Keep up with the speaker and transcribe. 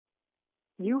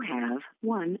You have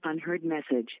one unheard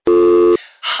message.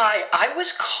 Hi, I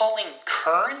was calling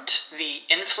Current, the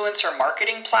influencer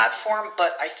marketing platform,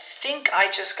 but I think I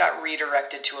just got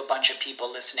redirected to a bunch of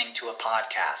people listening to a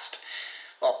podcast.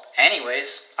 Well,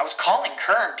 anyways, I was calling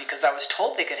Current because I was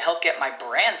told they could help get my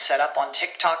brand set up on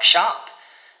TikTok Shop,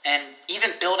 and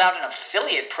even build out an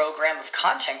affiliate program of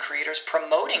content creators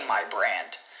promoting my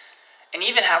brand, and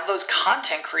even have those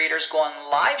content creators go on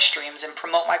live streams and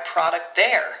promote my product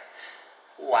there.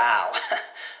 Wow,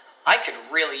 I could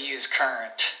really use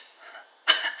Current.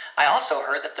 I also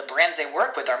heard that the brands they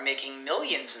work with are making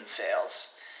millions in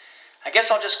sales. I guess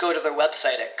I'll just go to their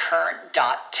website at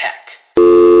current.tech.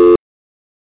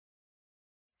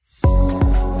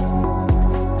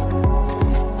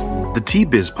 The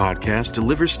T-Biz podcast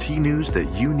delivers tea news that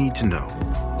you need to know.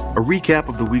 A recap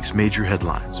of the week's major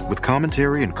headlines with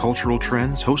commentary and cultural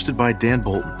trends hosted by Dan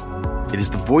Bolton. It is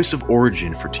the voice of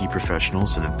origin for tea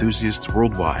professionals and enthusiasts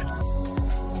worldwide.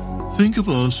 Think of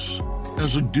us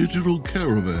as a digital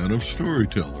caravan of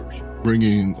storytellers,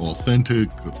 bringing authentic,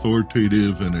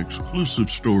 authoritative, and exclusive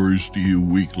stories to you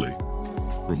weekly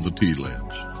from the Tea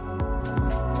Lands.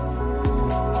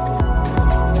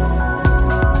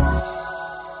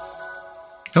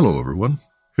 Hello, everyone.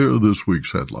 Here are this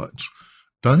week's headlines.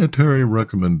 Dietary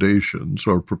recommendations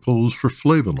are proposed for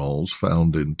flavonols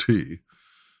found in tea.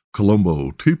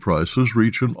 Colombo tea prices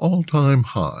reach an all-time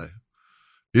high.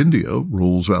 India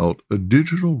rolls out a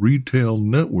digital retail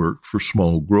network for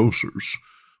small grocers.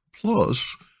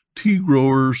 Plus, tea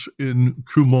growers in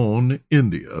Kumaon,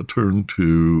 India, turn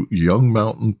to Young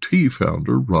Mountain Tea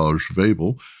founder Raj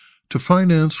Vabel to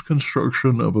finance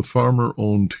construction of a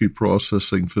farmer-owned tea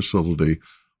processing facility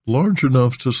large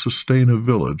enough to sustain a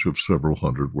village of several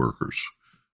hundred workers.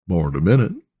 More in a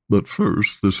minute, but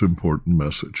first, this important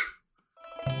message.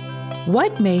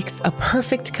 What makes a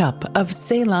perfect cup of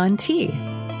Ceylon tea?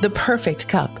 The perfect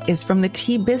cup is from the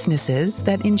tea businesses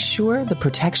that ensure the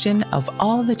protection of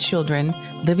all the children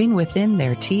living within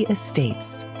their tea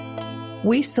estates.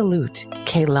 We salute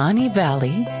Kailani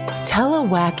Valley,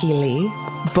 Talawakili,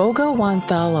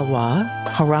 Bogawanthalawa,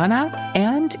 Harana,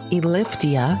 and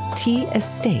Elliptia tea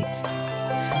estates.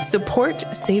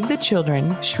 Support Save the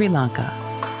Children, Sri Lanka.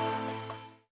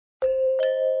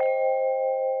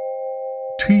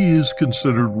 Tea is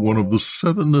considered one of the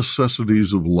 7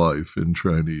 necessities of life in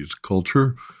Chinese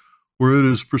culture, where it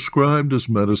is prescribed as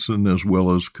medicine as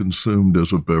well as consumed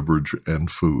as a beverage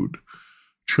and food.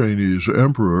 Chinese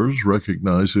emperors,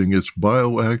 recognizing its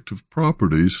bioactive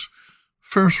properties,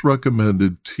 first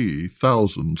recommended tea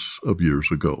thousands of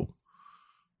years ago.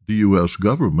 The U.S.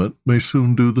 government may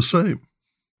soon do the same.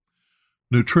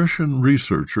 Nutrition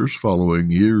researchers,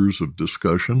 following years of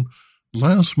discussion,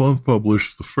 last month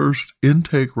published the first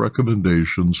intake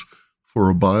recommendations for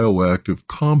a bioactive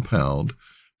compound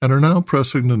and are now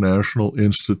pressing the National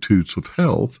Institutes of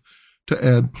Health to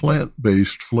add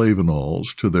plant-based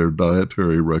flavonols to their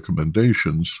dietary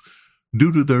recommendations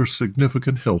due to their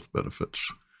significant health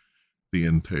benefits. The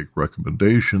intake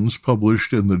recommendations,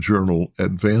 published in the journal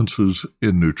Advances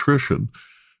in Nutrition,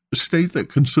 state that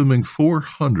consuming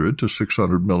 400 to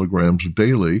 600 milligrams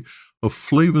daily of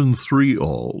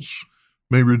flavin-3-ols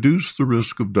may reduce the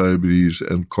risk of diabetes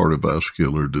and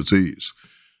cardiovascular disease.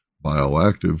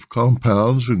 Bioactive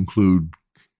compounds include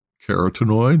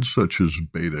carotenoids such as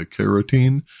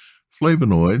beta-carotene,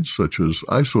 flavonoids such as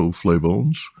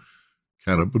isoflavones,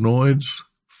 cannabinoids,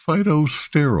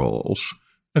 phytosterols,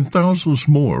 and thousands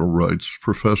more, writes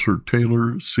Professor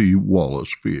Taylor C.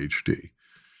 Wallace, Ph.D.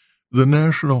 The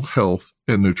National Health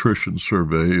and Nutrition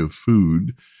Survey of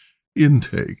Food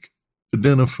Intake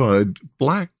identified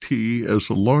black tea as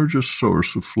the largest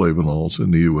source of flavonols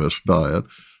in the U.S. diet,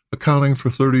 accounting for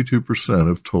 32%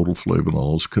 of total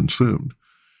flavonols consumed.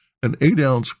 An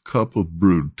 8-ounce cup of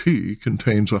brewed tea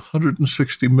contains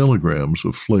 160 milligrams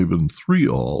of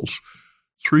flavin-3-ols,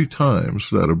 3 times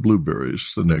that of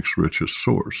blueberries, the next richest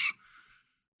source.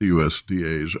 The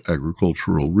USDA's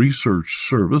Agricultural Research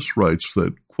Service writes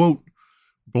that, quote,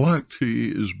 black tea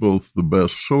is both the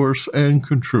best source and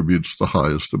contributes the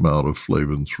highest amount of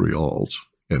flavin-3-ols,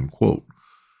 end quote.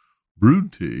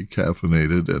 Brewed tea,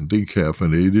 caffeinated and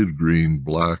decaffeinated green,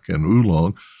 black, and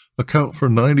oolong account for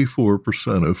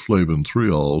 94% of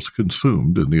flavin-3-ols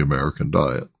consumed in the American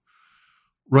diet.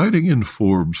 Writing in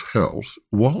Forbes Health,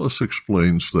 Wallace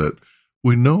explains that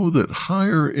we know that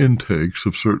higher intakes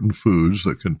of certain foods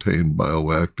that contain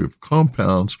bioactive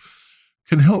compounds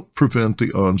can help prevent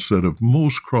the onset of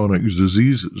most chronic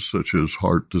diseases such as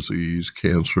heart disease,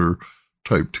 cancer,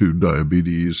 type 2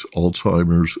 diabetes,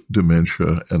 Alzheimer's,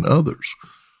 dementia, and others.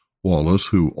 Wallace,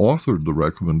 who authored the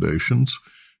recommendations,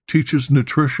 teaches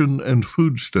nutrition and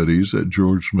food studies at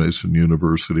George Mason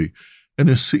University, and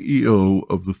is CEO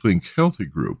of the Think Healthy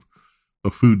Group,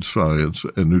 a food science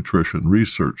and nutrition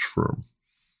research firm.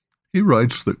 He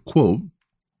writes that, quote,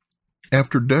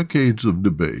 "After decades of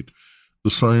debate, the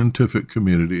scientific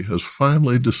community has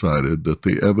finally decided that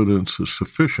the evidence is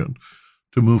sufficient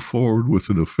to move forward with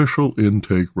an official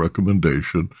intake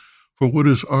recommendation for what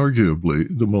is arguably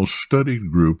the most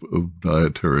studied group of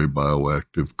dietary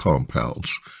bioactive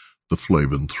compounds, the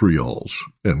flavin-threols,"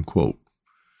 end quote.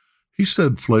 He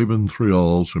said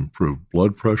flavin-threols improve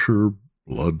blood pressure,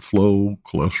 blood flow,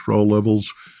 cholesterol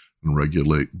levels, and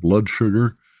regulate blood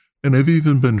sugar, and have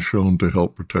even been shown to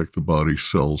help protect the body's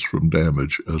cells from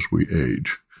damage as we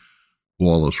age.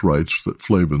 Wallace writes that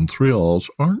flavin-threols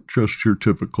aren't just your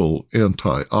typical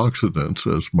antioxidants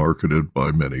as marketed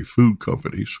by many food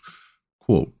companies.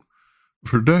 Quote,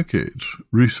 "For decades,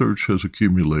 research has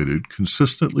accumulated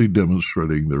consistently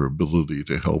demonstrating their ability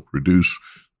to help reduce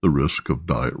the risk of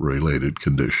diet-related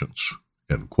conditions,"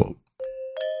 end quote.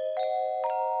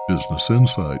 Business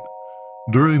Insight.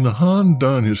 During the Han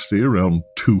Dynasty around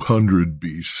 200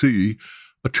 BC,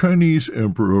 a Chinese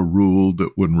emperor ruled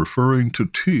that when referring to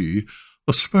tea,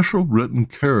 a special written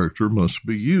character must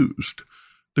be used.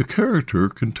 The character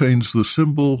contains the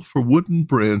symbol for wooden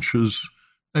branches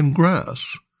and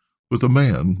grass, with a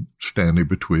man standing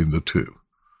between the two.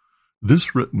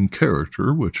 This written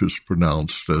character, which is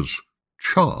pronounced as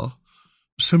cha,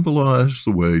 symbolized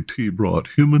the way tea brought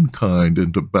humankind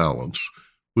into balance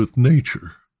with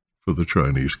nature for the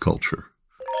Chinese culture.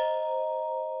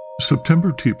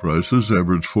 September tea prices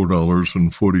averaged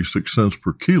 $4.46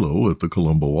 per kilo at the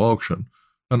Colombo auction,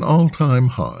 an all-time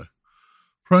high.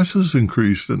 Prices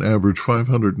increased an average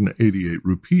 588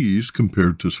 rupees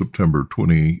compared to September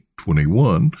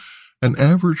 2021, and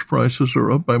average prices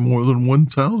are up by more than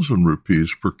 1,000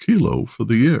 rupees per kilo for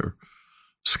the year.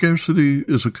 Scarcity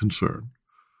is a concern.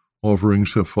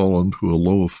 Offerings have fallen to a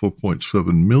low of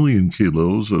 4.7 million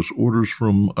kilos as orders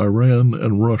from Iran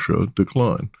and Russia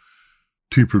decline.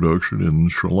 Tea production in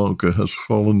Sri Lanka has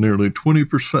fallen nearly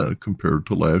 20% compared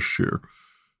to last year.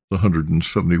 The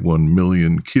 171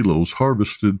 million kilos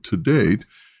harvested to date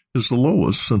is the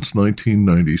lowest since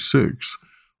 1996,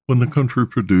 when the country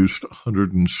produced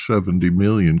 170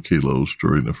 million kilos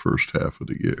during the first half of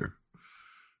the year.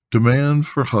 Demand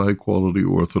for high-quality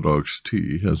Orthodox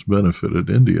tea has benefited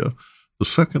India, the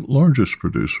second largest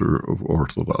producer of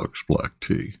Orthodox black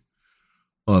tea.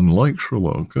 Unlike Sri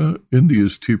Lanka,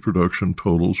 India's tea production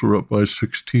totals are up by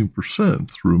 16%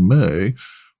 through May,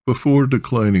 before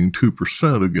declining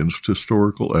 2% against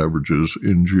historical averages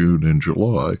in June and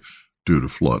July due to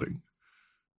flooding.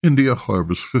 India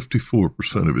harvests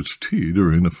 54% of its tea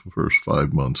during the first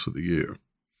 5 months of the year.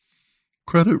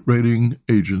 Credit rating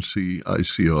agency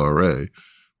ICRA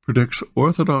predicts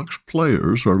Orthodox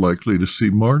players are likely to see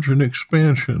margin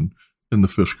expansion in the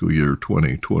fiscal year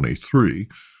 2023,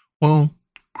 while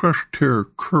crushed hair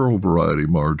curl variety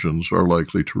margins are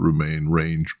likely to remain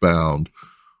range-bound,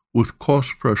 with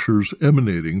cost pressures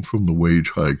emanating from the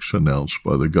wage hikes announced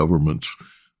by the governments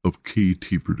of key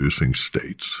tea-producing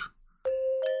states.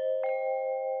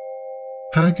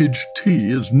 Packaged tea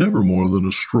is never more than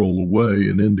a stroll away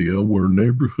in India, where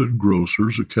neighborhood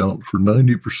grocers account for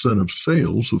 90% of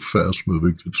sales of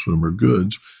fast-moving consumer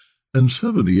goods and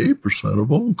 78%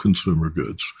 of all consumer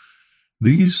goods.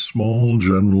 These small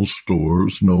general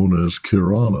stores, known as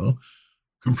kirana,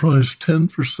 comprise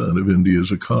 10% of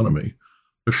India's economy,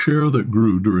 a share that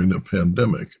grew during the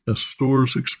pandemic as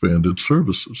stores expanded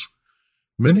services.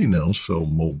 Many now sell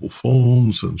mobile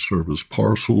phones and serve as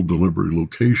parcel delivery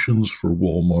locations for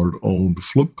Walmart-owned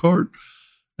Flipkart,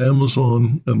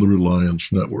 Amazon, and the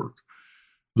Reliance Network.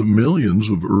 The millions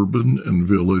of urban and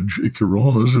village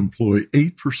kiranas employ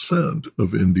 8%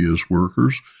 of India's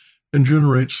workers and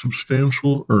generate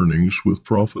substantial earnings with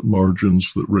profit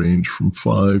margins that range from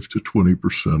 5 to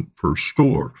 20% per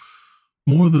store,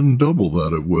 more than double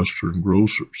that of Western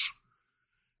grocers.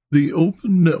 The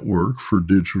Open Network for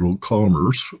Digital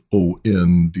Commerce,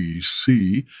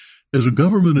 ONDC, is a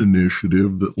government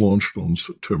initiative that launched on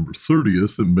September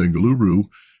 30th in Bengaluru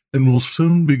and will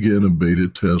soon begin a beta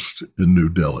test in New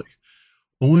Delhi.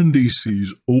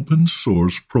 ONDC's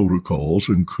open-source protocols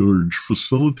encourage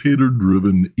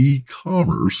facilitator-driven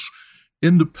e-commerce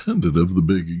independent of the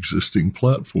big existing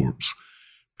platforms.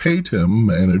 Paytm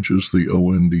manages the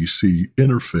ONDC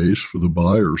interface for the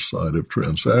buyer side of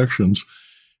transactions,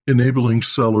 enabling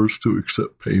sellers to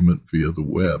accept payment via the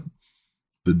web.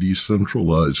 The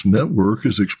decentralized network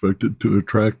is expected to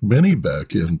attract many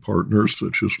back-end partners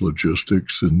such as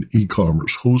logistics and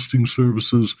e-commerce hosting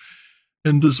services,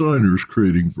 and designers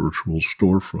creating virtual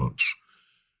storefronts.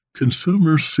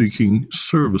 Consumers seeking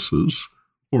services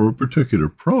or a particular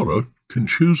product can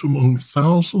choose among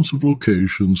thousands of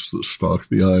locations that stock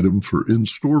the item for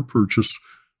in-store purchase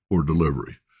or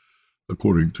delivery.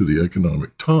 According to the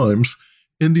Economic Times,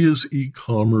 India's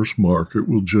e-commerce market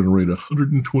will generate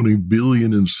 $120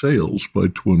 billion in sales by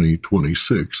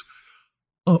 2026,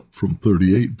 up from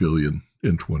 $38 billion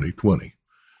in 2020.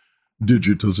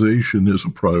 Digitization is a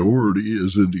priority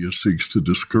as India seeks to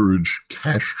discourage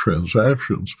cash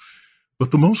transactions, but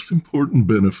the most important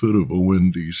benefit of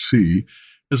ONDC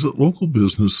is that local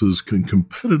businesses can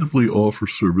competitively offer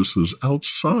services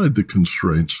outside the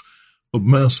constraints of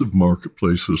massive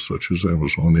marketplaces such as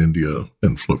Amazon India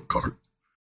and Flipkart.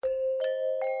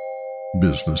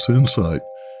 Business Insight.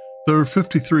 There are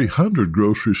 5,300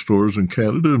 grocery stores in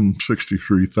Canada and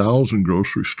 63,000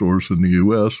 grocery stores in the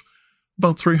U.S.,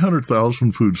 about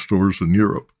 300,000 food stores in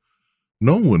Europe.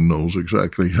 No one knows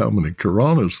exactly how many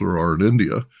kiranas there are in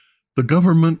India. The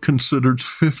government considers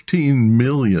 15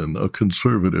 million a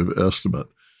conservative estimate.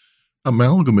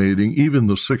 Amalgamating even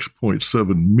the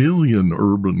 6.7 million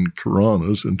urban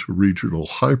kiranas into regional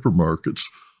hypermarkets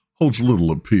holds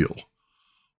little appeal.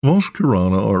 Most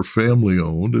kirana are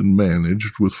family-owned and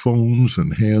managed with phones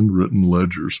and handwritten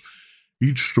ledgers.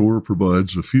 Each store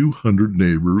provides a few hundred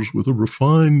neighbors with a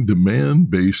refined,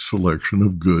 demand-based selection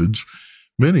of goods,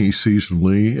 many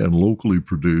seasonally and locally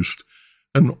produced,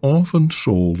 and often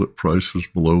sold at prices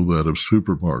below that of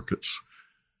supermarkets.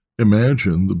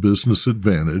 Imagine the business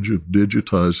advantage of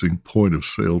digitizing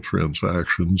point-of-sale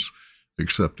transactions,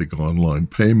 accepting online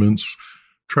payments,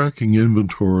 tracking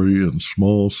inventory, and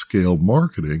small-scale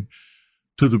marketing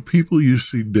to the people you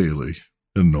see daily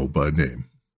and know by name.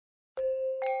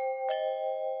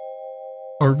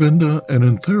 Arvinda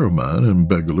Anantharaman in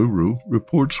Bengaluru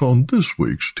reports on this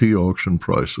week's tea auction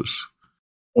prices.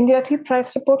 India Tea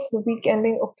Price Report for the week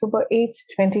ending October 8,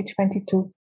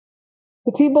 2022.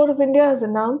 The Tea Board of India has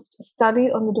announced a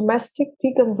study on the domestic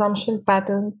tea consumption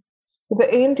patterns with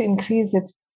the aim to increase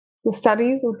it. The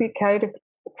study will be carried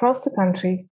across the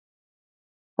country.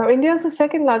 Now, India is the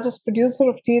second largest producer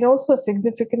of tea and also a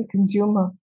significant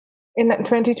consumer. In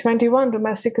 2021,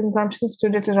 domestic consumption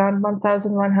stood at around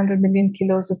 1,100 million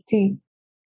kilos of tea.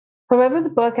 However, the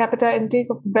per capita intake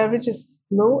of the beverage is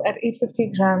low at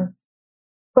 850 grams.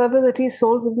 Further, the tea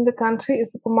sold within the country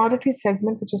is the commodity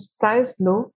segment, which is priced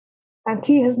low, and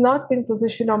tea has not been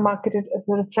positioned or marketed as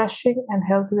a refreshing and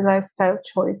healthy lifestyle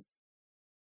choice.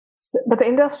 But the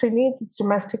industry needs its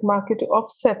domestic market to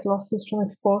offset losses from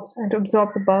exports and to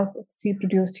absorb the bulk of the tea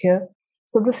produced here.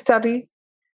 So this study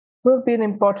will be an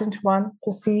important one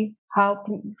to see how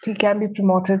tea can be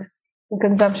promoted and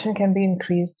consumption can be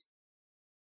increased.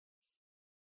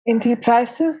 In tea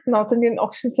prices, North Indian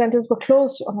auction centers were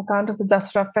closed on account of the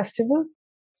Dasara festival.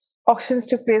 Auctions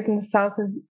took place in the south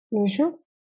as usual.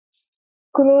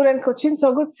 Kunur and Cochin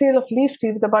saw good sale of leaf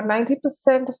tea with about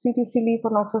 90% of CTC leaf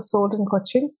on offer sold in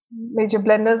Cochin. Major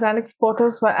blenders and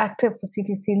exporters were active for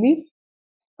CTC leaf,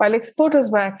 while exporters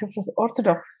were active for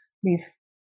orthodox leaf.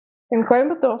 In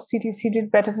Coimbatore, CTC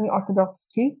did better than orthodox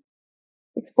tea.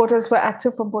 Exporters were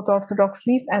active for both orthodox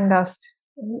leaf and dust.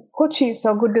 Kochi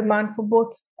saw good demand for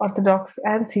both orthodox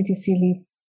and CTC leaf.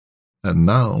 And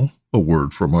now, a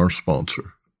word from our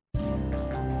sponsor.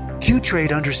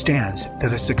 Q-Trade understands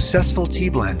that a successful tea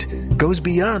blend goes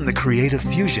beyond the creative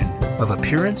fusion of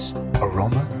appearance,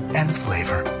 aroma, and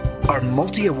flavor. Our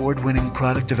multi-award-winning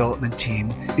product development team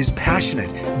is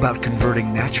passionate about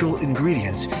converting natural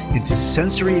ingredients into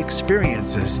sensory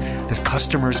experiences that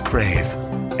customers crave.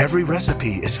 Every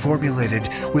recipe is formulated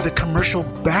with a commercial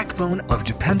backbone of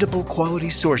dependable quality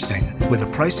sourcing with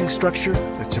a pricing structure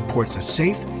that supports a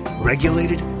safe,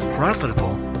 regulated,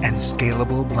 profitable, and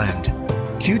scalable blend.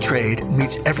 Q-Trade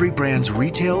meets every brand's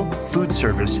retail, food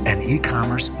service, and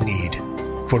e-commerce need.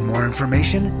 For more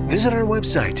information, visit our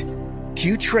website,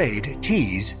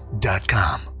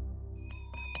 qtradeteas.com.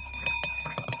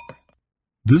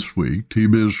 This week,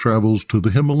 T-Biz travels to the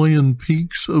Himalayan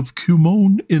peaks of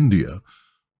Kumon, India,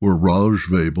 where Raj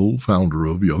Vabel, founder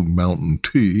of Young Mountain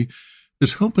Tea,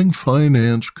 is helping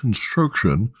finance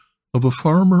construction of a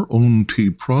farmer-owned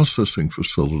tea processing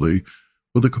facility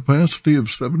with a capacity of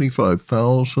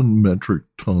 75,000 metric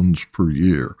tons per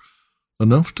year,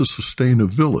 enough to sustain a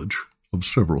village of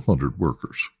several hundred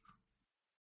workers.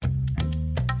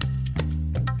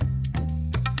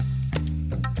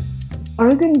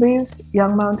 Oregon-based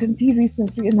Young Mountain Tea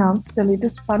recently announced the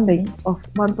latest funding of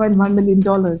 $1.1 million.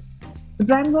 The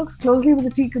brand works closely with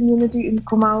the tea community in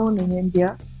Kumaon in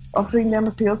India, offering them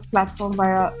a sales platform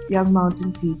via Young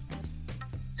Mountain Tea.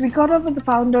 So we caught up with the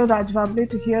founder, Raj Vable,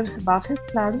 to hear about his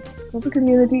plans for the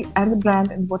community and the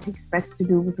brand and what he expects to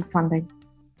do with the funding.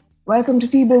 Welcome to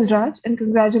T-Biz, Raj, and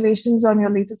congratulations on your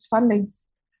latest funding.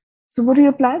 So what are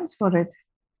your plans for it?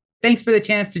 Thanks for the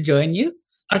chance to join you.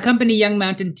 Our company, Young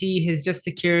Mountain Tea, has just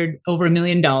secured over $1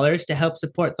 million to help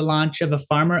support the launch of a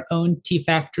farmer-owned tea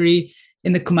factory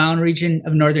in the Kumaon region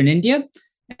of northern India,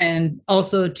 and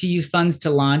also to use funds to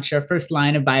launch our first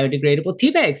line of biodegradable tea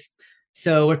bags.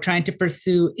 So we're trying to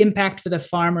pursue impact for the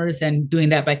farmers and doing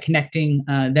that by connecting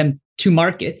them to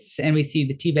markets. And we see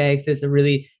the tea bags as a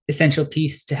really essential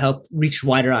piece to help reach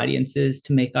wider audiences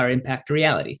to make our impact a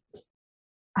reality.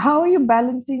 How are you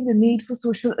balancing the need for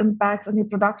social impact on your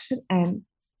production end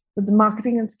with the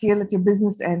marketing and scale at your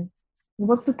business end?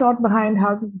 What's the thought behind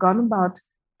how you've gone about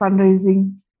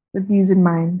fundraising with these in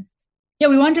mind? Yeah,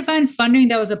 we wanted to find funding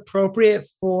that was appropriate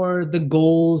for the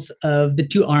goals of the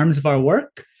two arms of our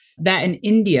work. That in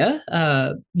India,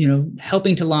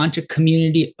 helping to launch a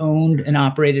community-owned and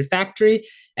operated factory,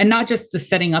 and not just the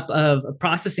setting up of a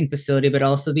processing facility, but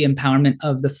also the empowerment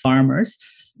of the farmers.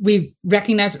 We've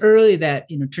recognized early that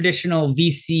traditional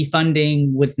VC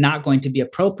funding was not going to be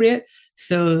appropriate.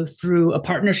 So through a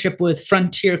partnership with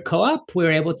Frontier Co-op, we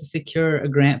were able to secure a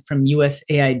grant from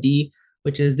USAID,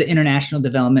 which is the international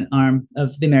development arm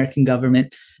of the American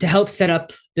government, to help set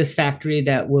up this factory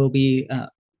that will be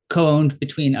co-owned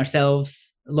between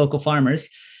ourselves, local farmers.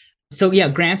 So yeah,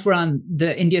 grants were on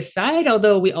the India side,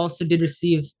 although we also did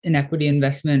receive an equity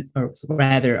investment, or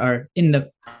rather are in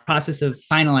the process of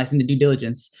finalizing the due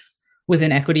diligence with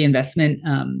an equity investment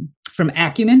from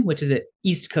Acumen, which is an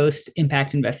East Coast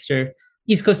impact investor,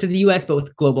 East Coast of the US, but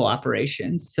with global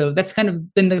operations. So that's kind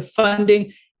of been the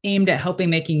funding aimed at helping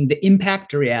making the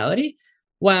impact a reality.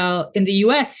 While in the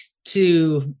US,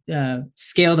 to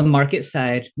scale the market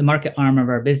side, the market arm of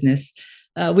our business,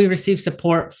 we receive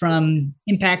support from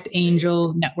impact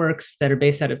angel networks that are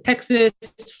based out of Texas,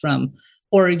 from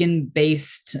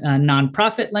Oregon-based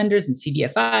nonprofit lenders and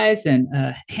CDFIs, and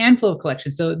a handful of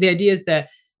collections. So the idea is that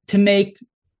to make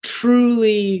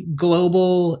truly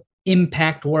global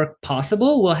impact work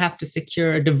possible, we'll have to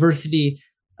secure a diversity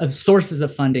of sources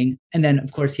of funding. And then,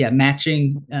 of course,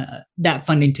 matching that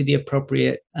funding to the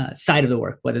appropriate side of the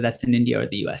work, whether that's in India or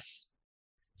the US.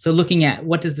 So looking at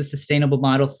what does the sustainable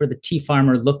model for the tea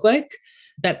farmer look like,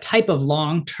 that type of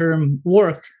long-term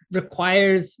work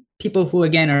requires people who,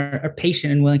 again, are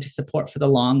patient and willing to support for the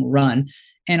long run,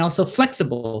 and also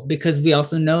flexible, because we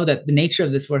also know that the nature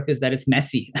of this work is that it's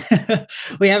messy.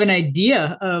 We have an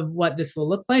idea of what this will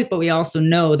look like, but we also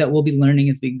know that we'll be learning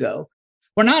as we go.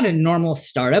 We're not a normal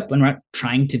startup, and we're not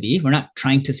trying to be. We're not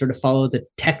trying to sort of follow the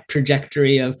tech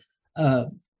trajectory of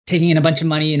taking in a bunch of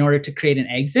money in order to create an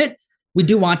exit. We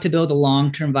do want to build a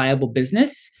long-term viable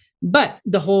business, but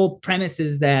the whole premise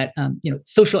is that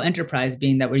social enterprise,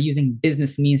 being that we're using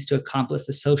business means to accomplish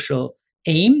a social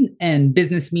aim, and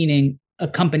business meaning a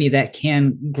company that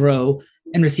can grow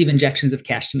and receive injections of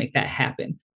cash to make that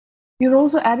happen. You're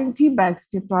also adding tea bags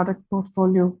to your product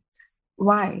portfolio.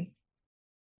 Why?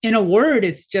 In a word,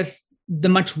 it's just the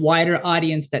much wider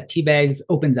audience that tea bags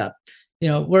opens up.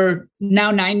 We're now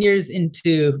 9 years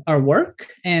into our work,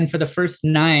 and for the first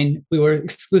 9, we were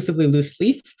exclusively loose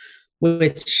leaf,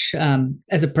 which,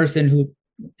 as a person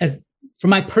for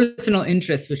my personal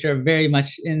interests, which are very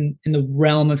much in the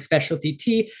realm of specialty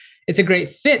tea, it's a great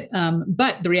fit.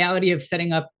 But the reality of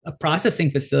setting up a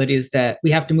processing facility is that we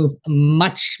have to move a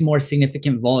much more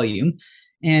significant volume.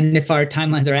 And if our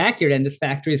timelines are accurate and this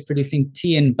factory is producing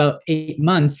tea in about 8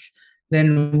 months,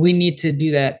 then we need to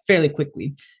do that fairly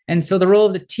quickly. And so the role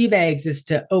of the tea bags is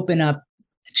to open up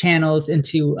channels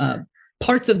into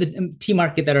parts of the tea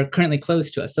market that are currently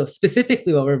closed to us. So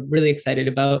specifically, what we're really excited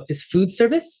about is food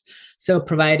service. So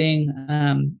providing,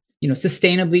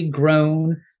 sustainably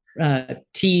grown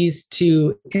teas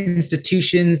to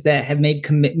institutions that have made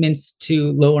commitments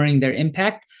to lowering their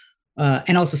impact,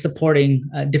 and also supporting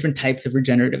different types of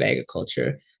regenerative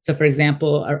agriculture. So, for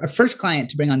example, our first client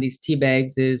to bring on these tea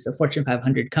bags is a Fortune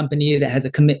 500 company that has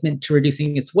a commitment to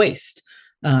reducing its waste.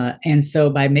 And so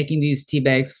by making these tea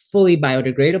bags fully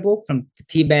biodegradable, from the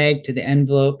tea bag to the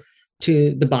envelope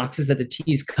to the boxes that the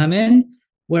teas come in,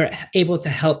 we're able to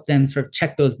help them sort of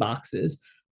check those boxes.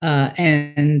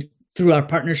 And through our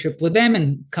partnership with them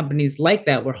and companies like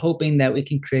that, we're hoping that we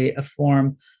can create a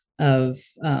form of,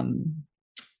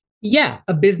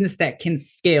 a business that can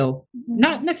scale,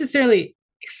 not necessarily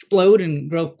explode and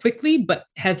grow quickly, but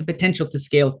has the potential to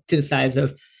scale to the size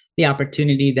of the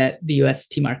opportunity that the US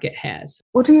tea market has.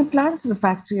 What are your plans for the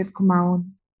factory at Kumaon?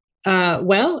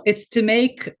 Well, it's to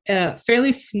make a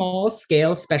fairly small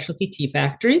scale specialty tea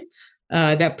factory.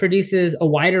 that produces a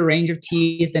wider range of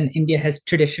teas than India has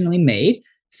traditionally made.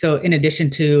 So in addition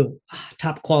to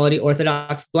top quality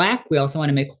orthodox black, we also want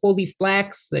to make whole leaf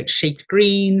blacks, like shaped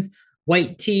greens,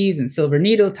 white teas, and silver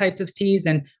needle types of teas.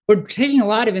 And we're taking a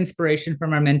lot of inspiration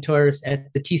from our mentors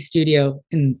at the tea studio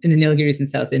in the Nilgiris in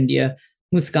South India,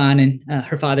 Muskan and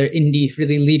her father, Indi,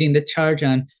 really leading the charge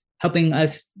on helping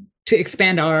us to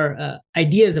expand our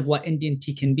ideas of what Indian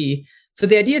tea can be. So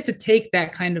the idea is to take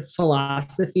that kind of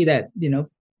philosophy that,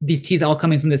 these teas all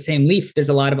coming from the same leaf, there's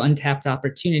a lot of untapped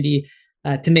opportunity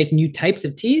to make new types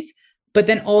of teas, but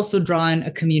then also draw in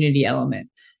a community element.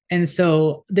 And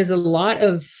so there's a lot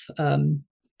of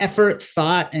effort,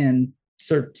 thought, and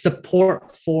sort of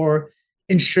support for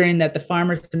ensuring that the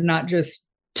farmers are not just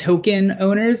token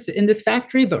owners in this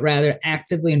factory, but rather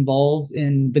actively involved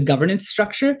in the governance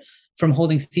structure, from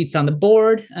holding seats on the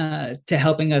board to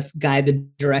helping us guide the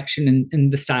direction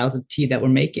and the styles of tea that we're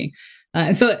making.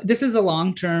 And so this is a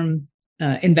long-term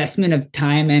investment of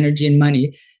time, energy, and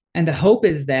money. And the hope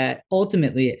is that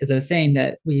ultimately, as I was saying,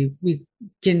 that we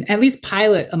can at least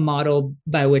pilot a model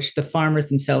by which the farmers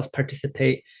themselves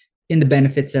participate in the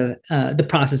benefits of the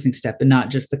processing step and not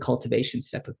just the cultivation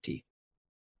step of tea.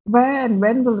 Where and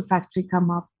when will the factory come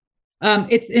up?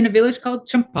 It's in a village called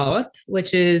Champawat,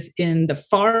 which is in the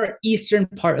far eastern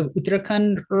part of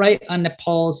Uttarakhand, right on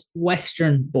Nepal's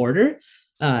western border.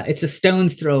 It's a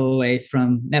stone's throw away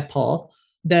from Nepal.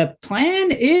 The plan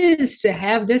is to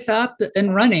have this up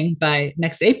and running by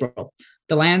next April.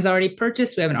 The land's already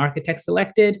purchased. We have an architect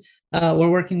selected. We're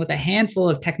working with a handful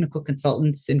of technical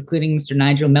consultants, including Mr.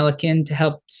 Nigel Melican, to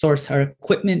help source our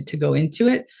equipment to go into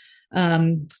it.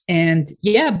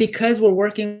 Because we're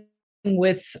working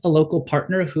with a local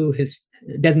partner who is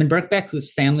Desmond Birkbeck,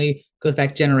 whose family goes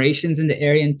back generations in the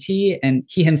Aryan tea, and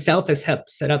he himself has helped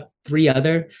set up 3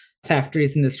 other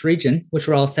factories in this region, which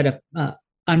were all set up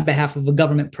on behalf of a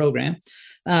government program.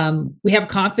 We have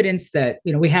confidence that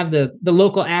we have the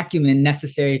local acumen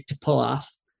necessary to pull off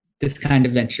this kind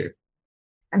of venture.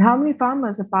 And how many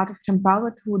farmers are part of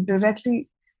Champawat who would directly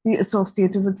be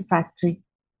associated with the factory?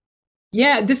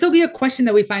 Yeah, this will be a question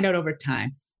that we find out over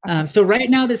time. So right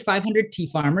now, there's 500 tea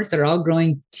farmers that are all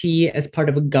growing tea as part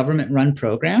of a government-run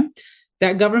program.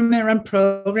 That government-run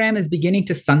program is beginning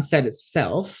to sunset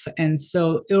itself. And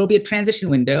so it will be a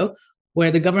transition window where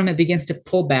the government begins to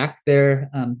pull back their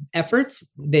efforts.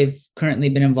 They've currently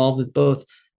been involved with both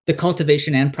the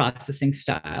cultivation and processing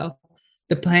style.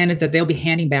 The plan is that they'll be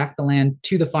handing back the land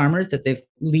to the farmers that they've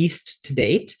leased to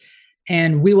date.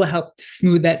 And we will help to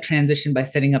smooth that transition by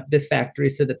setting up this factory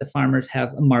so that the farmers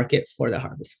have a market for the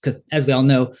harvest. Because as we all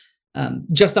know,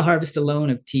 just the harvest alone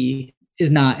of tea is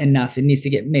not enough. It needs to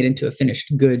get made into a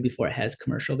finished good before it has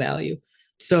commercial value.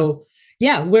 So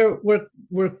yeah,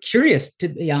 we're curious, to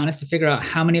be honest, to figure out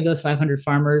how many of those 500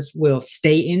 farmers will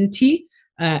stay in tea.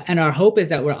 And our hope is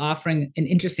that we're offering an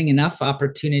interesting enough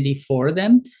opportunity for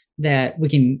them that we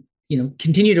can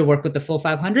continue to work with the full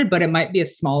 500, but it might be a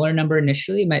smaller number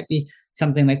initially. It might be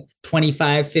something like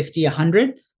 25, 50,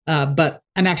 100. But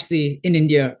I'm actually in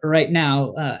India right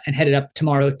now and headed up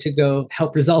tomorrow to go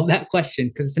help resolve that question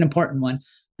because it's an important one.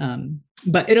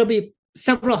 But it'll be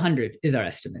several hundred is our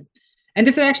estimate. And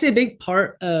this is actually a big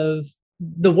part of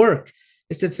the work,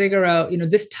 is to figure out,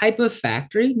 this type of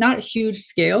factory, not huge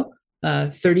scale,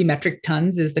 30 metric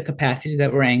tons is the capacity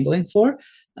that we're angling for.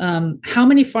 How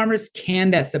many farmers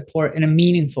can that support in a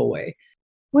meaningful way?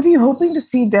 What are you hoping to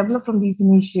see develop from these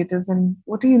initiatives, and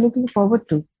what are you looking forward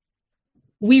to?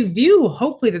 We view,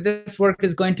 hopefully, that this work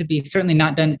is going to be certainly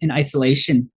not done in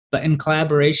isolation, but in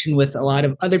collaboration with a lot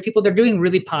of other people. They're doing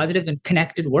really positive and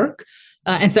connected work.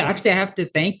 And so actually, I have to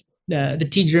thank the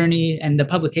Tea Journey and the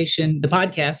publication, the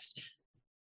podcast,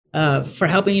 for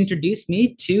helping introduce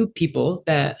me to people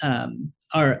that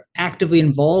are actively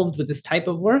involved with this type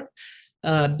of work.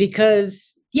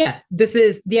 Because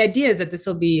the idea is that this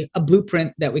will be a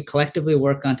blueprint that we collectively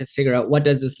work on to figure out what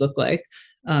does this look like.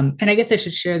 And I guess I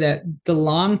should share that the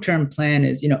long-term plan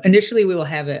is, initially we will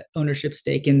have an ownership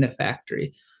stake in the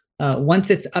factory. Once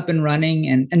it's up and running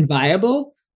and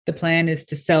viable, the plan is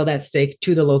to sell that stake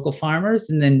to the local farmers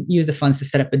and then use the funds to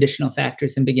set up additional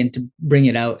factories and begin to bring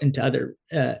it out into other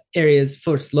areas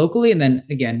first locally and then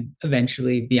again,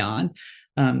 eventually beyond.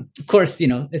 Of course,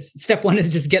 step one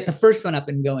is just get the first one up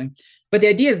and going. But the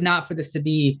idea is not for this to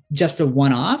be just a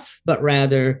one-off, but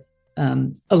rather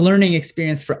a learning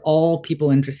experience for all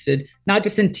people interested, not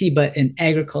just in tea, but in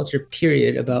agriculture,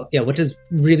 period, about what does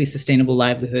really sustainable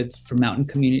livelihoods for mountain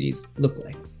communities look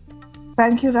like.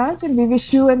 Thank you, Raj, and we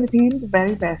wish you and the team the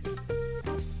very best.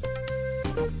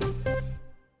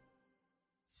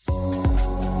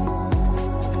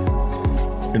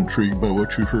 Intrigued by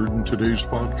what you heard in today's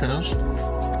podcast?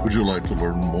 Would you like to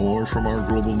learn more from our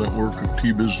global network of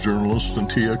T-Biz journalists and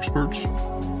tea experts?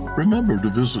 Remember to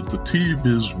visit the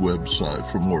T-Biz website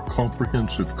for more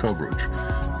comprehensive coverage.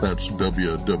 That's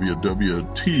www.t-biz.com.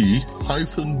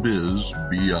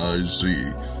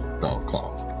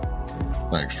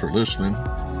 Thanks for listening.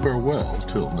 Farewell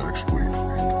till next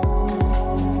week.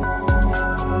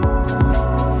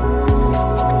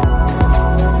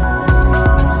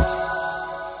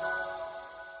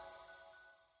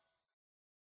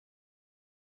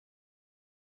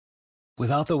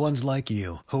 Without the ones like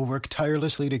you, who work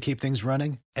tirelessly to keep things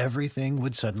running, everything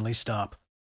would suddenly stop.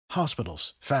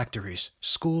 Hospitals, factories,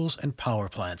 schools, and power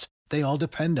plants, they all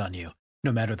depend on you.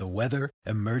 No matter the weather,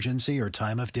 emergency, or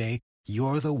time of day,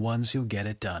 you're the ones who get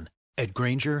it done. At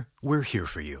Grainger, we're here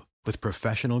for you with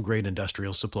professional-grade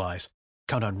industrial supplies.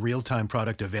 Count on real-time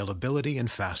product availability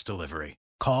and fast delivery.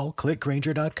 Call, click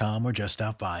Grainger.com, or just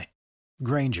stop by.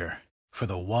 Grainger, for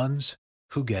the ones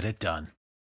who get it done.